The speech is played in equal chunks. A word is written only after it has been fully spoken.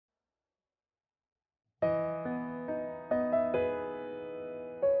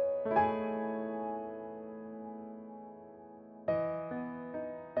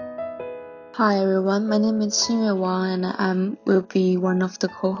Hi everyone, my name is Xingyue Wang and I will be one of the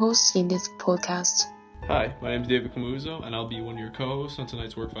co-hosts in this podcast. Hi, my name is David Camuso, and I'll be one of your co-hosts on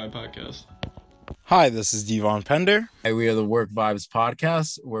tonight's Work Vibe podcast. Hi, this is Devon Pender. We are the Work Vibes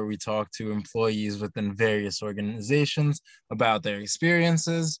podcast, where we talk to employees within various organizations about their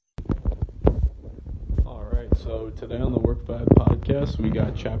experiences. All right, so today on the Work Vibe podcast, we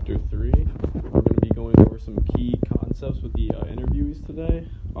got chapter 3. We're going to be going over some key concepts with the interviewees today: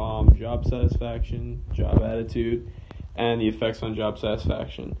 job satisfaction, job attitude, and the effects on job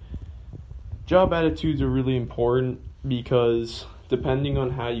satisfaction. Job attitudes are really important because depending on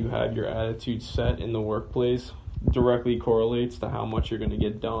how you have your attitude set in the workplace directly correlates to how much you're going to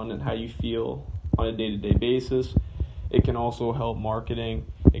get done and how you feel on a day-to-day basis. It can also help marketing.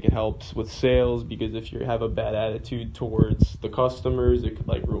 It can help with sales because if you have a bad attitude towards the customers, it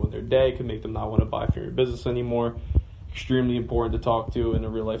could ruin their day, it could make them not want to buy from your business anymore. Extremely important to talk to in a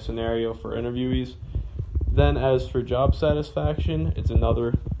real life scenario for interviewees. Then as for job satisfaction, it's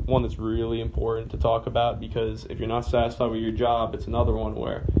another one that's really important to talk about because if you're not satisfied with your job, it's another one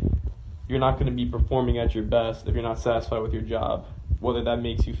where you're not going to be performing at your best if you're not satisfied with your job. Whether your job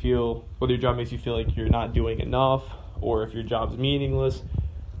makes you feel like you're not doing enough, or if your job's meaningless,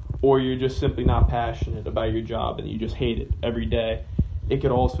 or you're just simply not passionate about your job and you just hate it every day. It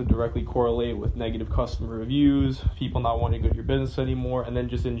could also directly correlate with negative customer reviews, people not wanting to go to your business anymore, and then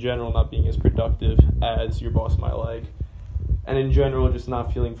just in general not being as productive as your boss might like. And in general, just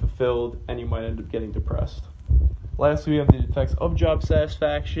not feeling fulfilled, and you might end up getting depressed. Lastly, we have the effects of job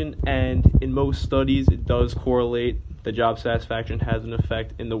satisfaction, and in most studies, it does correlate that job satisfaction has an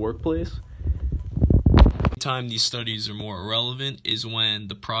effect in the workplace. The time these studies are more relevant is when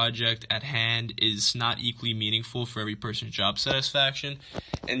the project at hand is not equally meaningful for every person's job satisfaction.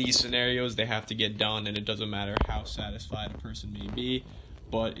 In these scenarios, they have to get done, and it doesn't matter how satisfied a person may be,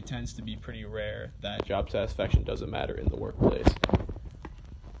 but it tends to be pretty rare that job satisfaction doesn't matter in the workplace.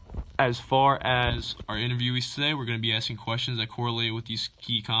 As far as our interviewees today, we're going to be asking questions that correlate with these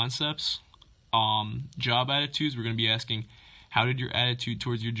key concepts. Job attitudes, we're going to be asking, how did your attitude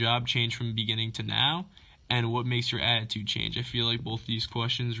towards your job change from beginning to now? And what makes your attitude change? I feel like both these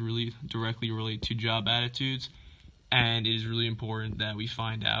questions really directly relate to job attitudes, and it is really important that we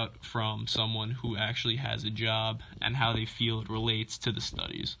find out from someone who actually has a job and how they feel it relates to the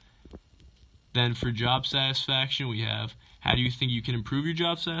studies. Then for job satisfaction, we have, how do you think you can improve your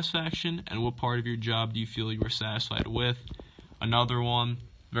job satisfaction, and what part of your job do you feel you are satisfied with? Another one,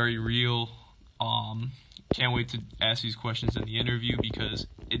 very real. Can't wait to ask these questions in the interview because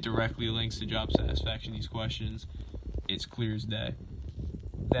it directly links to job satisfaction, these questions. It's clear as day.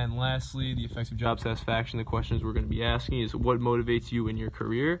 Then lastly, the effects of job satisfaction, the questions we're going to be asking is, what motivates you in your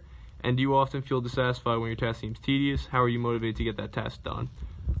career? And do you often feel dissatisfied when your task seems tedious? How are you motivated to get that task done?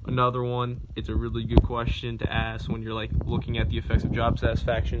 Another one, it's a really good question to ask when you're looking at the effects of job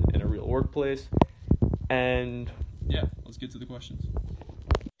satisfaction in a real workplace. And yeah, let's get to the questions.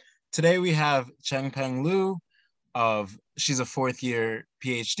 Today we have Chengpeng Liu. She's a fourth-year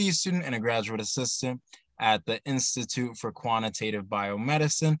PhD student and a graduate assistant at the Institute for Quantitative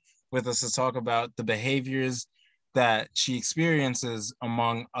Biomedicine with us to talk about the behaviors that she experiences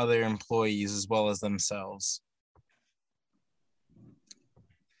among other employees as well as themselves.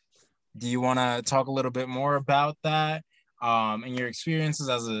 Do you want to talk a little bit more about that and your experiences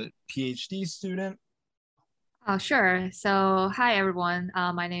as a PhD student? Sure. So, hi everyone.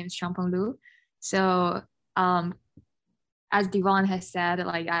 My name is Changpeng Lu. So, as Devon has said,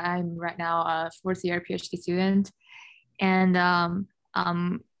 I'm right now a fourth year PhD student, and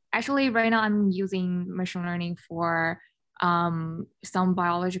actually right now I'm using machine learning for some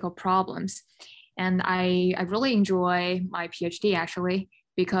biological problems, and I really enjoy my PhD actually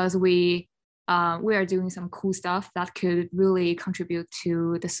because we are doing some cool stuff that could really contribute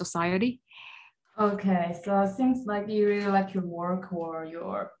to the society. Okay, so it seems like you really like your work or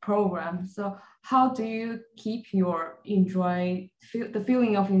your program. So how do you keep the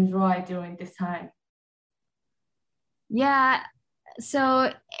feeling of enjoy during this time? Yeah,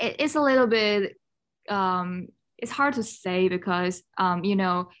 so it's a little bit it's hard to say because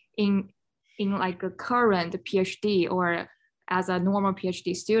in like a current PhD or as a normal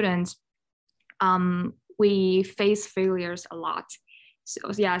PhD student, we face failures a lot.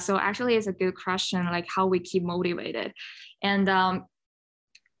 So yeah, so actually it's a good question, like how we keep motivated. And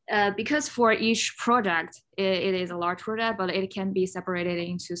because for each project, it is a large project, but it can be separated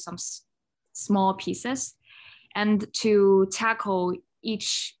into some small pieces. And to tackle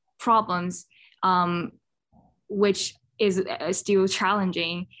each problems, which is still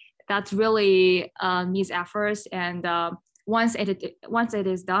challenging, that really needs efforts. And once it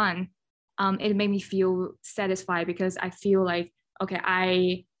is done, it made me feel satisfied because I feel like, okay,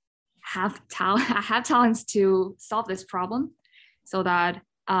 I have talents to solve this problem, so that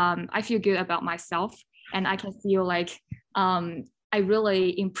I feel good about myself, and I can feel like I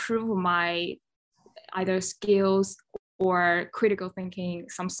really improve my either skills or critical thinking,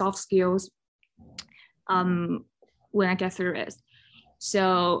 some soft skills when I get through it.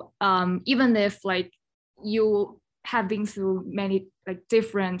 So even if like you have been through many like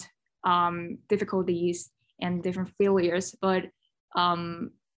different difficulties and different failures, but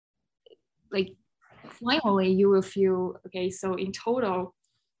like finally you will feel, okay, so in total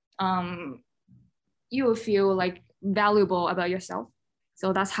you will feel like valuable about yourself.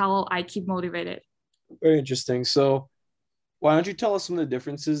 So that's how I keep motivated. Very interesting. So why don't you tell us some of the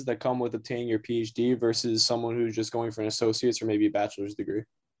differences that come with obtaining your PhD versus someone who's just going for an associate's or maybe a bachelor's degree?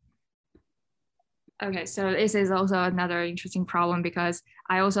 Okay, so this is also another interesting problem because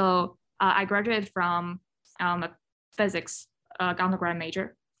I also I graduated from a physics undergrad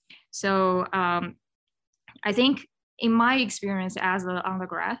major. So I think in my experience as an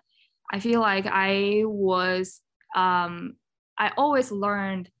undergrad, I feel like I always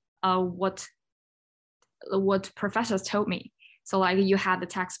learned what professors told me. So like you had the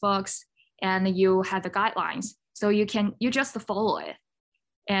textbooks and you had the guidelines, so you just follow it.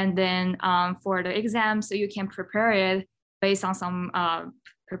 And then for the exam, so you can prepare it based on some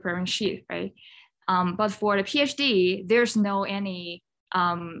preparing sheet, right? But for the PhD, there's no any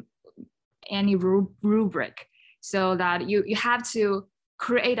rubric, so that you have to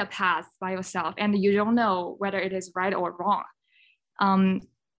create a path by yourself, and you don't know whether it is right or wrong.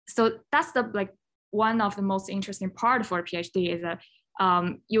 So that's the like one of the most interesting part for a PhD is that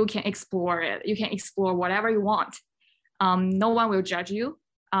you can explore it. You can explore whatever you want. No one will judge you,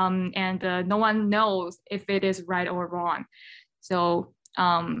 and no one knows if it is right or wrong. So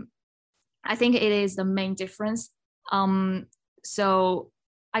I think it is the main difference. So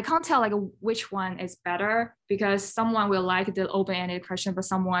I can't tell like which one is better, because someone will like the open-ended question, but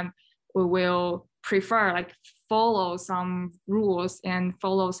someone will prefer like follow some rules and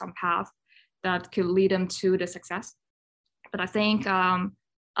follow some path that could lead them to the success. But I think for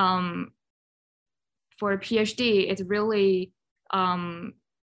a PhD, it really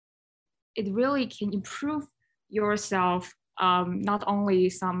can improve yourself, not only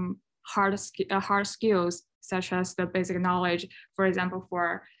some hard skills such as the basic knowledge. For example,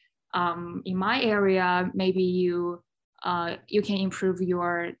 for in my area, maybe you can improve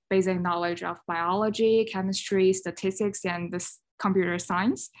your basic knowledge of biology, chemistry, statistics, and this computer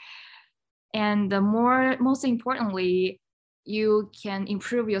science. And most importantly, you can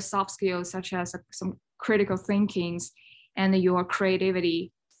improve your soft skills such as some critical thinkings and your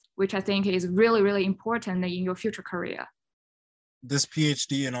creativity, which I think is really, really important in your future career. This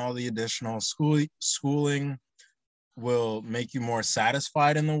PhD and all the additional schooling will make you more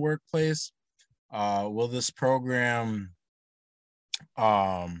satisfied in the workplace. Will this program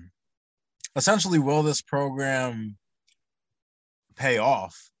pay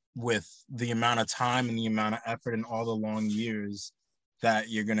off with the amount of time and the amount of effort and all the long years that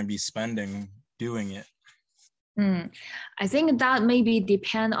you're going to be spending doing it? I think that maybe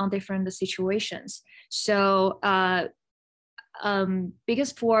depend on different situations. So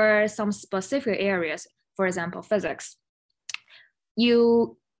because for some specific areas, for example, physics,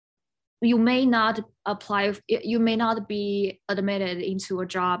 you may not be admitted into a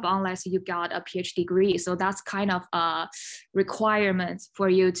job unless you got a PhD degree. So that's kind of a requirement for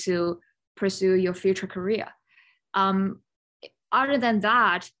you to pursue your future career. Other than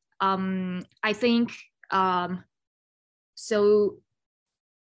that, I think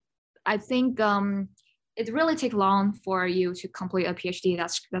it really takes long for you to complete a PhD.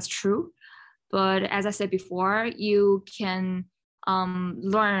 That's true. But as I said before, you can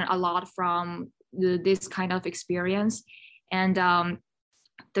learn a lot from this kind of experience. And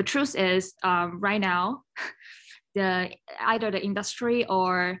the truth is, right now, either the industry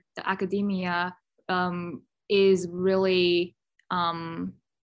or the academia is really,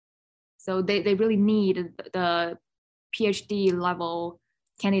 so they really need the PhD level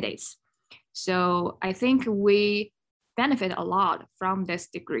candidates. So I think we benefit a lot from this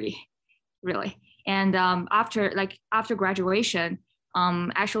degree, really. And after graduation,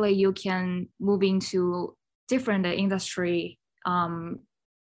 actually you can move into different industry.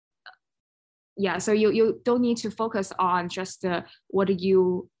 So you don't need to focus on just what do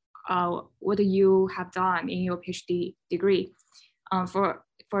you have done in your PhD degree.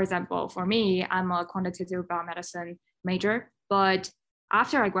 For example, for me, I'm a quantitative biomedicine major, but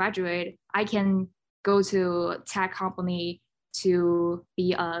after I graduate, I can go to tech company to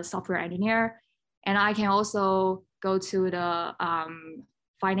be a software engineer. And I can also go to the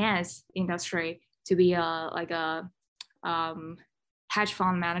finance industry to be a hedge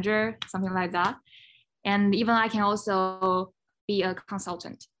fund manager, something like that. And even I can also be a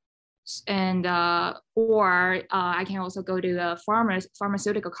consultant. And or I can also go to a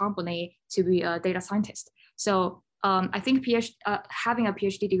pharmaceutical company to be a data scientist. So I think having a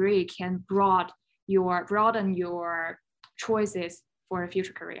PhD degree can broaden your choices for a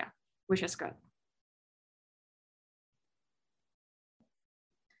future career, which is good.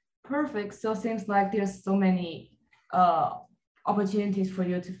 Perfect. So it seems like there's so many opportunities for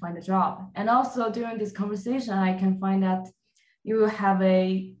you to find a job. And also during this conversation, I can find that you have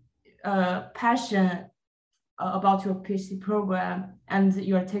a passion about your PhD program and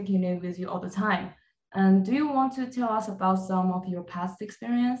you're taking it with you all the time. And do you want to tell us about some of your past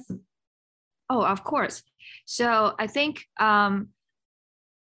experience? Oh, of course. So I think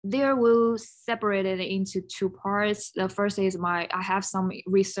there will separate it into two parts. The first is I have some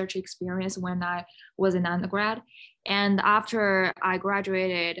research experience when I was an undergrad. And after I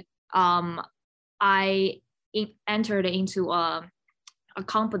graduated, I entered into a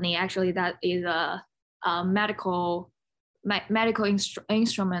company actually that is a medical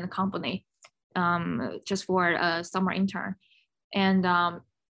instrument company, just for a summer intern. And I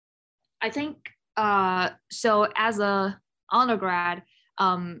think so as a undergrad,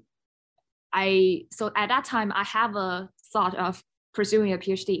 so at that time I have a thought of pursuing a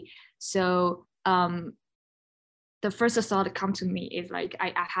PhD. So the first thought that come to me is like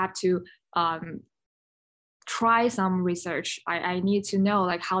I had to try some research. I need to know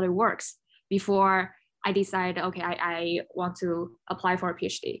like how it works before I decide, okay, I want to apply for a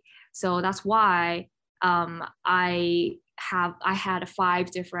PhD. So that's why I had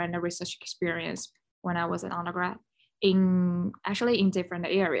 5 different research experience when I was an undergrad in different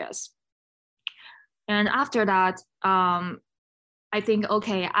areas. And after that, I think,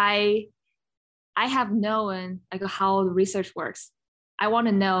 okay, I have known like how research works. I want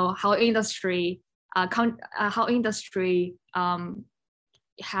to know how industry have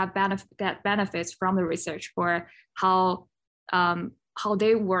benefits from the research, or how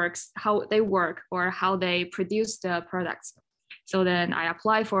they work or how they produce the products. So then I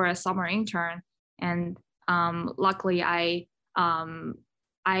applied for a summer intern, and luckily I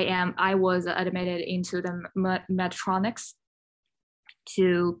was admitted into the Medtronics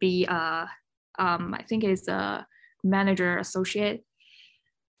to be I think it's a manager associate.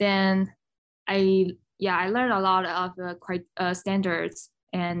 Then I learned a lot of standards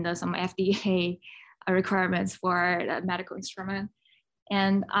and some FDA requirements for the medical instrument.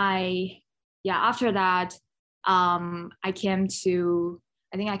 And after that, I came to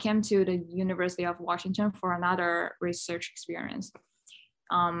the University of Washington for another research experience.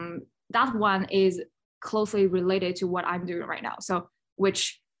 That one is closely related to what I'm doing right now. So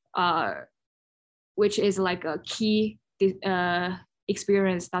which is like a key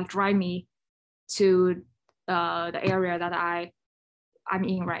experience that drive me to the area that I'm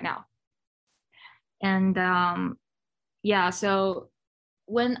in right now. And so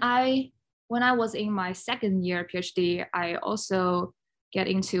when I was in my second year PhD, I also get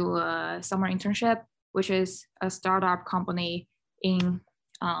into a summer internship, which is a startup company in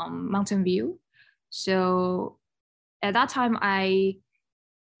Mountain View. So at that time, I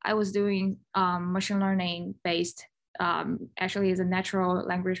was doing machine learning based, actually is a natural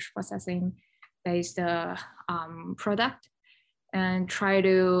language processing based product, and try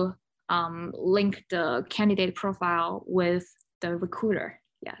to link the candidate profile with the recruiter.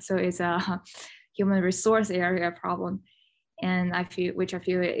 Yeah, so it's a human resource area problem, and which I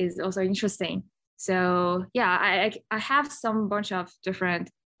feel is also interesting. So yeah, I have some bunch of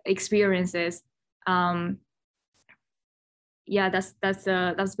different experiences. That's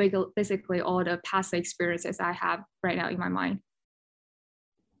basically all the past experiences I have right now in my mind.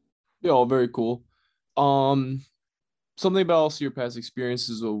 Yeah, all very cool. Something about also your past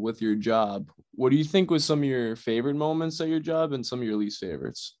experiences with your job. What do you think was some of your favorite moments at your job and some of your least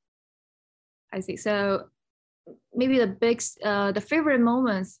favorites? I see. So maybe the favorite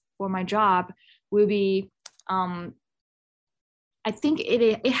moments for my job will be, I think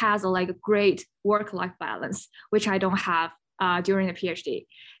it has a great work-life balance, which I don't have during the PhD.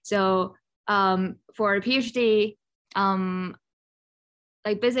 So for a PhD,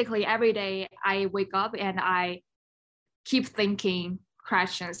 basically every day I wake up and I keep thinking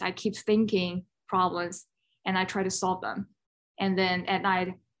questions, I keep thinking problems, and I try to solve them. And then at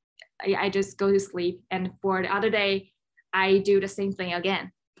night, I just go to sleep. And for the other day, I do the same thing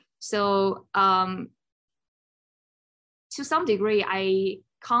again. So to some degree, I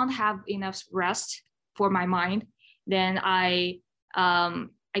can't have enough rest for my mind, then I kind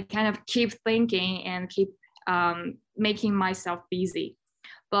of keep thinking and keep making myself busy.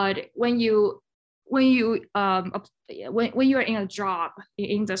 But when you're in a job in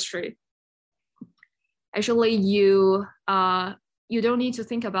industry, actually you don't need to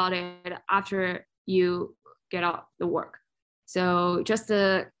think about it after you get out the work. So just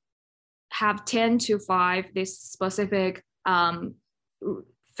to have 10 to 5 this specific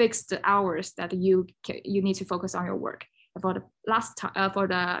fixed hours that you need to focus on your work. For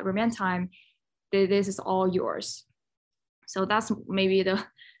the remaining time, this is all yours. So that's maybe the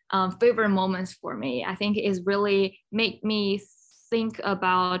favorite moments for me. I think is really make me think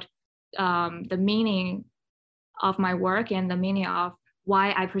about the meaning of my work and the meaning of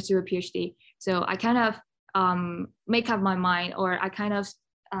why I pursue a PhD. So I kind of make up my mind, or I kind of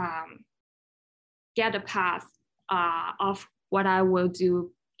get a path of what I will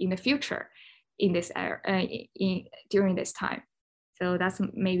do in the future in this during this time. So that's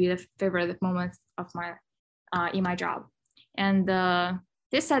maybe the favorite moments of my in my job. And the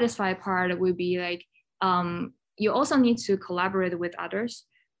dissatisfied part would be like you also need to collaborate with others,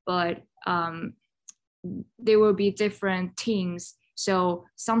 but there will be different teams. So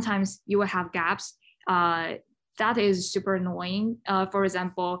sometimes you will have gaps. That is super annoying. For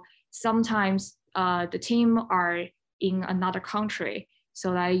example, sometimes the team are in another country,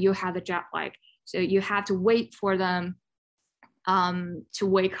 so that you have the jet lag. So you have to wait for them to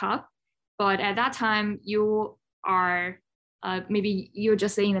wake up. But at that time, you are maybe you're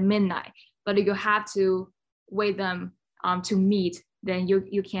just in the midnight, but you have to wait them to meet. Then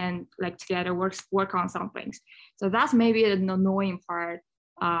you can like together work on some things. So that's maybe an annoying part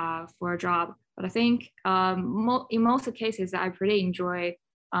for a job. But I think in most cases, I pretty enjoy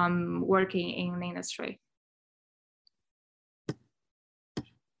working in the industry.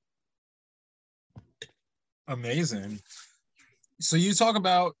 Amazing. So you talk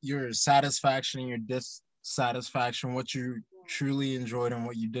about your satisfaction and your dissatisfaction, what you truly enjoyed and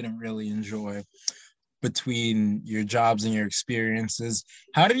what you didn't really enjoy between your jobs and your experiences.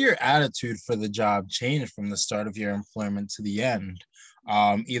 How did your attitude for the job change from the start of your employment to the end,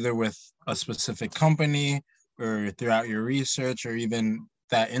 either with a specific company or throughout your research or even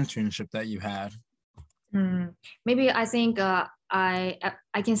that internship that you had? Maybe I think I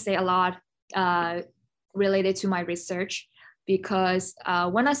can say a lot related to my research, because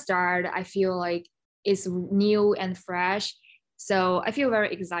when I start, I feel like it's new and fresh. So I feel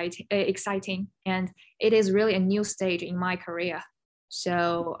very exciting, and it is really a new stage in my career.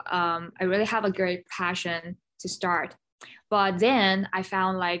 So I really have a great passion to start. But then I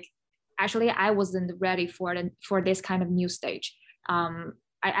found like, actually, I wasn't ready for this kind of new stage.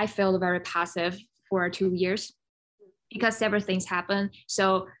 I felt very passive for 2 years because several things happened.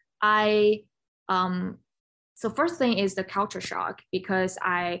 So so first thing is the culture shock, because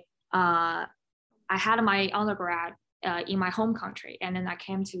I had my undergrad in my home country, and then I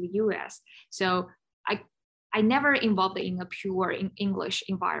came to the US. So I never involved in a pure English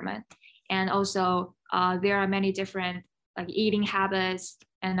environment. And also there are many different like eating habits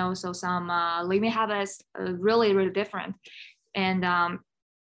and also some living habits, really, really different. And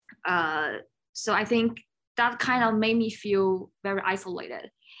so I think that kind of made me feel very isolated.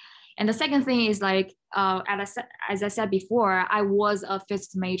 And the second thing is like, as I said before, I was a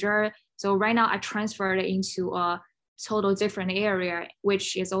physics major. So right now I transferred into a total different area,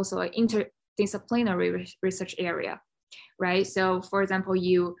 which is also an interdisciplinary research area, right? So for example,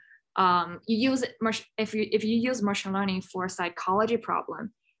 you use if you use machine learning for a psychology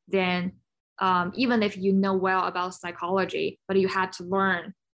problem, then even if you know well about psychology, but you had to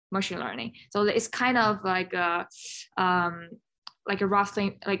learn machine learning. So it's kind of like a rough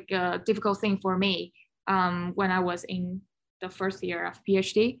thing, like a difficult thing for me when I was in the first year of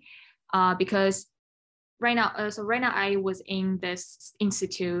PhD, because right now I was in this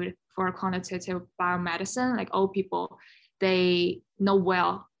institute for quantitative biomedicine. Like all people, they know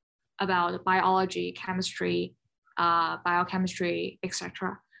well about biology, chemistry, biochemistry,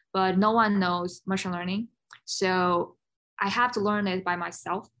 etc. But no one knows machine learning. So I have to learn it by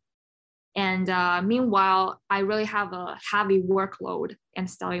myself. And meanwhile, I really have a heavy workload and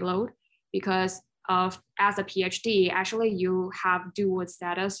study load, because as a PhD, actually you have dual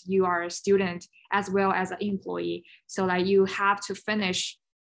status. You are a student as well as an employee. So like you have to finish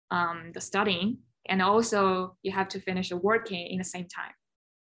the studying, and also you have to finish the working in the same time.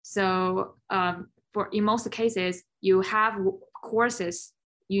 So in most cases, you have courses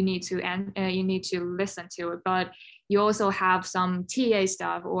you need to listen to, but you also have some TA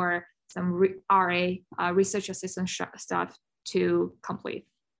stuff or some RA, research assistant stuff to complete.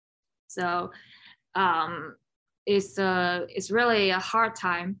 So it's really a hard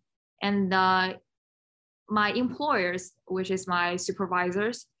time. And my employers, which is my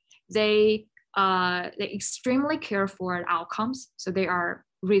supervisors, they extremely care for outcomes. So they are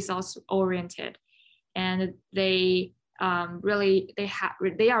results oriented, and they are really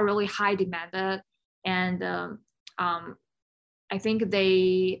high demanded, and I think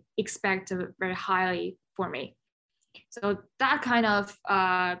they expect very highly for me. So that kind of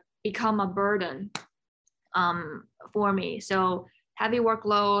become a burden for me. So heavy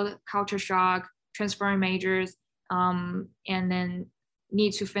workload, culture shock, transferring majors, and then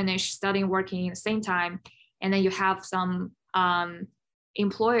need to finish studying, working at the same time. And then you have some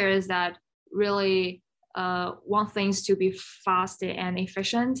employers that really want things to be fast and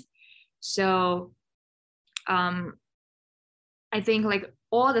efficient. So I think like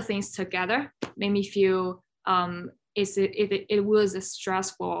all the things together made me feel it was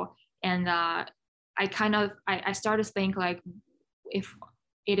stressful, and I started to think like if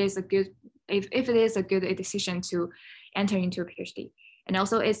it is a good decision to enter into a PhD. And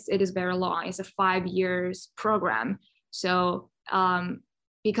also it is very long. It's a 5 years program. So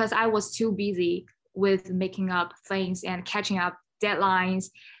because I was too busy with making up things and catching up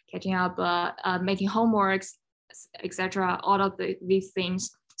deadlines, catching up making homeworks, etc., all of these things.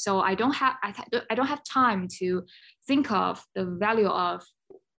 So I don't have time to think of the value of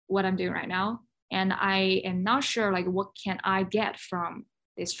what I'm doing right now, and I am not sure like what can I get from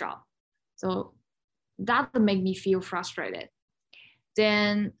this job. So that made me feel frustrated.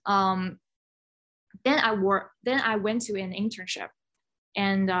 Then I went to an internship,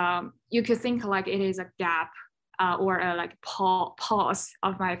 and you could think like it is a gap or a like pause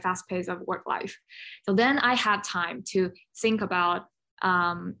of my fast pace of work life. So then I had time to think about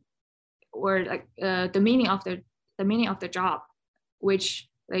or like the meaning of the job, which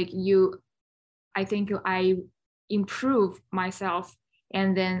like I think I improve myself,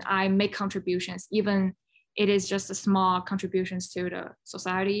 and then I make contributions, even it is just a small contributions to the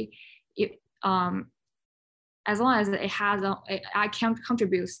society. As long as I can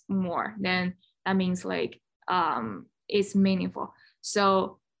contribute more, then that means like it's meaningful.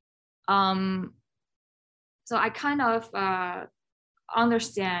 So I kind of have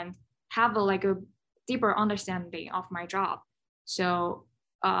a deeper understanding of my job. So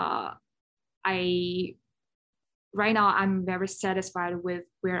right now I'm very satisfied with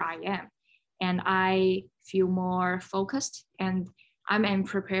where I am, and I feel more focused, and I'm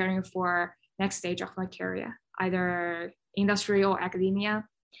preparing for next stage of my career, either industry or academia,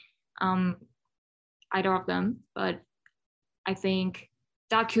 either of them. But I think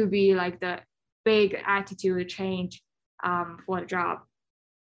that could be like the big attitude change for the job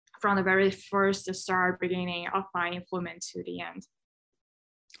from the very first beginning of my employment to the end.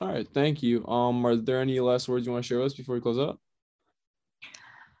 All right, thank you. Are there any last words you want to share with us before we close up?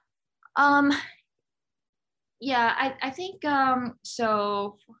 Yeah, I think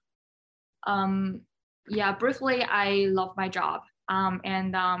yeah, briefly, I love my job,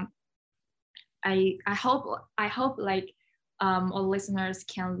 and I hope like all listeners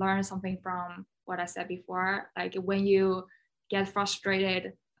can learn something from what I said before. Like when you get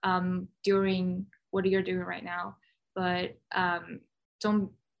frustrated during what you're doing right now, but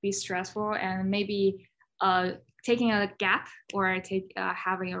don't be stressful, and maybe taking a gap or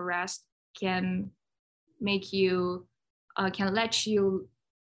having a rest can make you can let you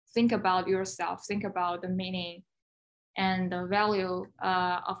think about yourself, think about the meaning and the value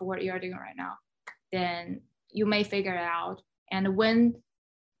of what you're doing right now. Then you may figure it out. And when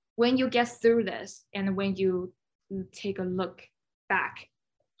you get through this, and when you take a look back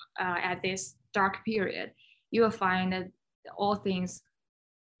at this dark period, you will find that all things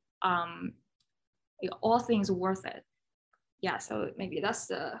worth it. Yeah, so maybe that's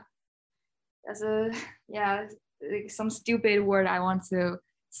some stupid word I want to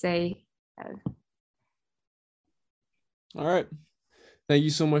say. All right. Thank you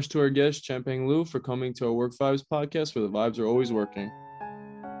so much to our guest, Changpeng Liu, for coming to our Work Vibes podcast, where the vibes are always working.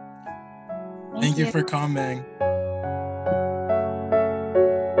 Thank you for coming.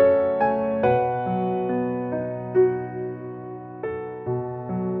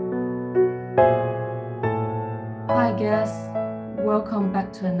 Hi, guests. Welcome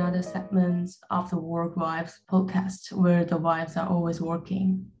back to another segment of the Work Vibes podcast, where the vibes are always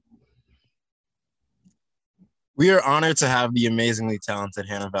working. We are honored to have the amazingly talented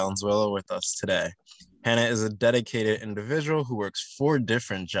Hannah Valenzuela with us today. Hannah is a dedicated individual who works 4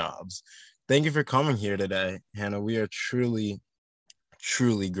 different jobs. Thank you for coming here today, Hannah. We are truly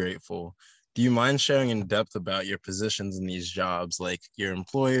truly grateful. Do you mind sharing in depth about your positions in these jobs, like your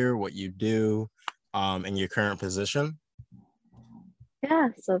employer, what you do, and your current position? Yeah,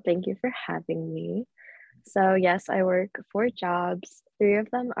 so thank you for having me. So, yes, I work 4 jobs. 3 of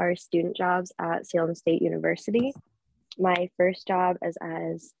them are student jobs at Salem State University. My first job is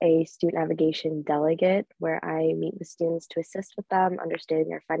as a student navigation delegate, where I meet with students to assist with them understanding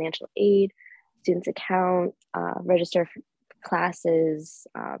their financial aid, students' account, register for classes,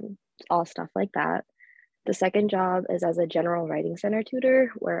 all stuff like that. The second job is as a general writing center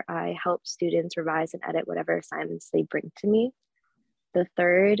tutor, where I help students revise and edit whatever assignments they bring to me. The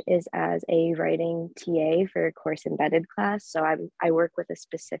third is as a writing TA for a course embedded class. So I work with a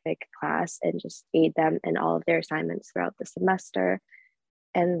specific class and just aid them in all of their assignments throughout the semester.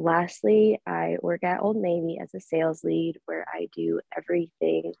 And lastly, I work at Old Navy as a sales lead, where I do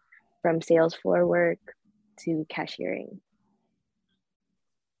everything from sales floor work to cashiering.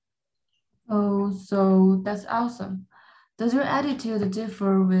 Oh, so that's awesome. Does your attitude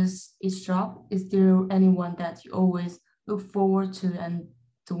differ with each job? Is there anyone that you always look forward to and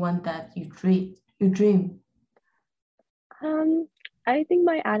the one that you dream? I think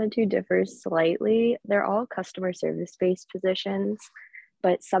my attitude differs slightly. They're all customer service based positions,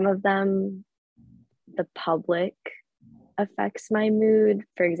 but some of them, the public affects my mood.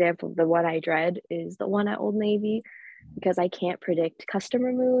 For example, the one I dread is the one at Old Navy because I can't predict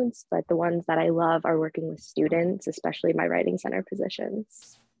customer moods, but the ones that I love are working with students, especially my writing center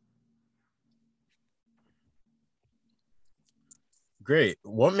positions. Great.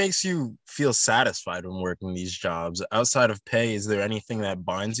 What makes you feel satisfied when working these jobs? Outside of pay, is there anything that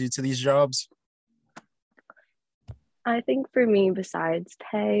binds you to these jobs? I think for me, besides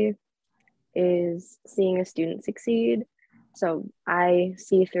pay, is seeing a student succeed. So I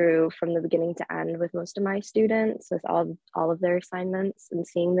see through from the beginning to end with most of my students with all of their assignments, and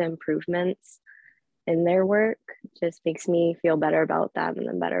seeing the improvements in their work just makes me feel better about them and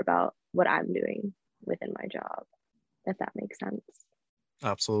then better about what I'm doing within my job, if that makes sense.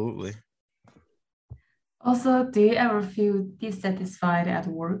 Absolutely. Also, do you ever feel dissatisfied at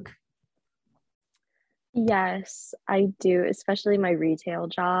work? Yes, I do, especially my retail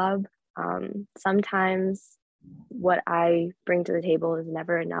job. Sometimes what I bring to the table is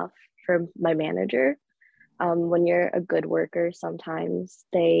never enough for my manager. When you're a good worker, sometimes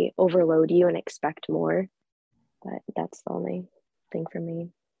they overload you and expect more, but that's the only thing for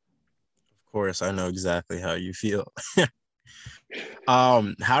me. Of course, I know exactly how you feel.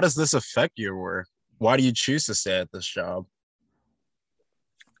 How does this affect your work? Why do you choose to stay at this job?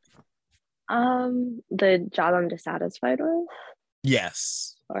 The job I'm dissatisfied with,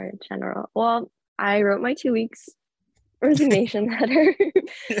 Yes. or in general. Well, I wrote my 2 weeks resignation letter.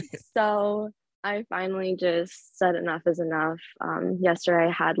 So I finally just said enough is enough. Yesterday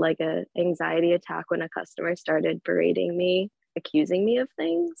I had like a anxiety attack when a customer started berating me, accusing me of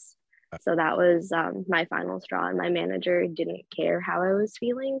things. So that was my final straw, and my manager didn't care how I was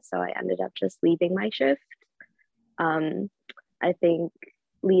feeling. So I ended up just leaving my shift. I think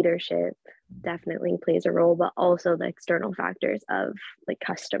leadership definitely plays a role, but also the external factors of like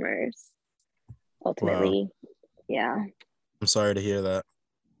customers. Ultimately, wow. Yeah. I'm sorry to hear that.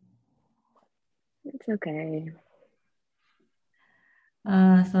 It's okay.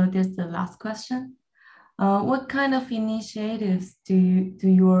 So this is the last question. What kind of initiatives do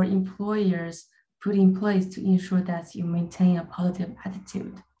your employers put in place to ensure that you maintain a positive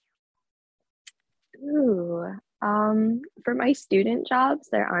attitude? Ooh, for my student jobs,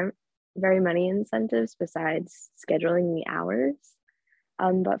 there aren't very many incentives besides scheduling the hours.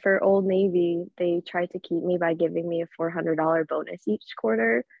 But for Old Navy, they tried to keep me by giving me a $400 bonus each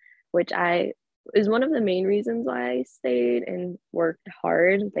quarter, which is one of the main reasons why I stayed and worked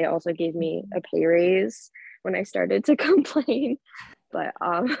hard. They also gave me a pay raise when I started to complain. But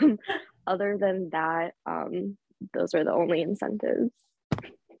other than that, those are the only incentives.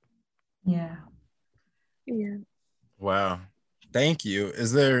 Yeah. Yeah. Wow. Thank you.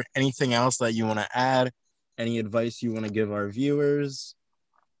 Is there anything else that you want to add? Any advice you want to give our viewers?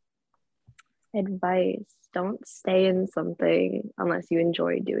 Advice: don't stay in something unless you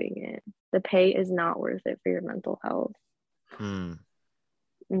enjoy doing it. The pay is not worth it for your mental health.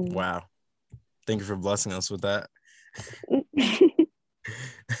 Wow. Thank you for blessing us with that.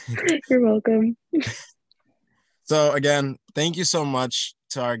 You're welcome. So again, thank you so much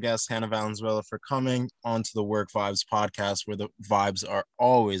to our guest, Hannah Valenzuela, for coming onto the Work Vibes podcast, where the vibes are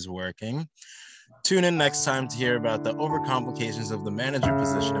always working. Tune in next time to hear about the overcomplications of the manager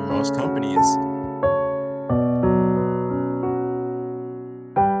position in most companies.